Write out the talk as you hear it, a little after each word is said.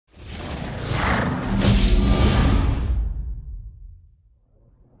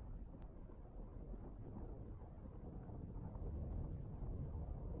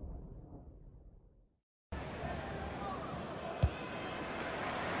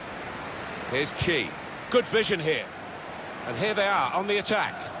Here's Chi. Good vision here. And here they are on the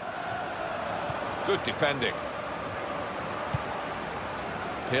attack. Good defending.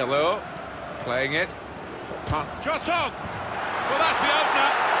 Pirlo playing it. Shot on! Well, that's the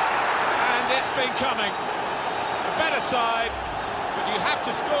opener. And it's been coming. A better side, but you have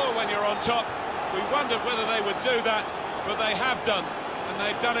to score when you're on top. We wondered whether they would do that, but they have done. And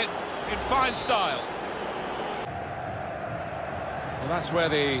they've done it in fine style. Well, that's where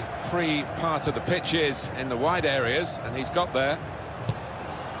the free part of the pitch is, in the wide areas, and he's got there.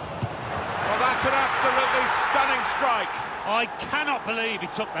 Well, that's an absolutely stunning strike. I cannot believe he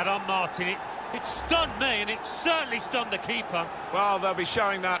took that on, Martin. It stunned me, and it certainly stunned the keeper. Well, they'll be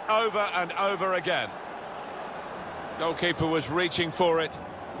showing that over and over again. Goalkeeper was reaching for it,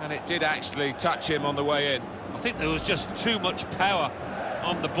 and it did actually touch him on the way in. I think there was just too much power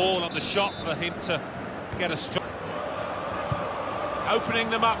on the ball, on the shot, for him to get a strike. Opening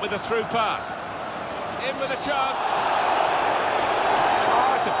them up with a through pass. In with a chance.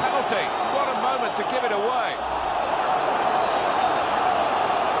 Oh, it's a penalty. What a moment to give it away.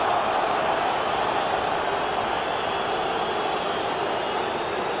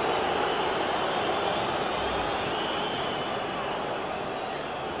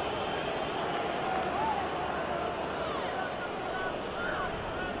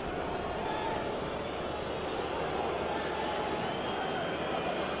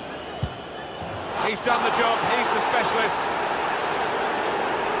 He's done the job, he's the specialist.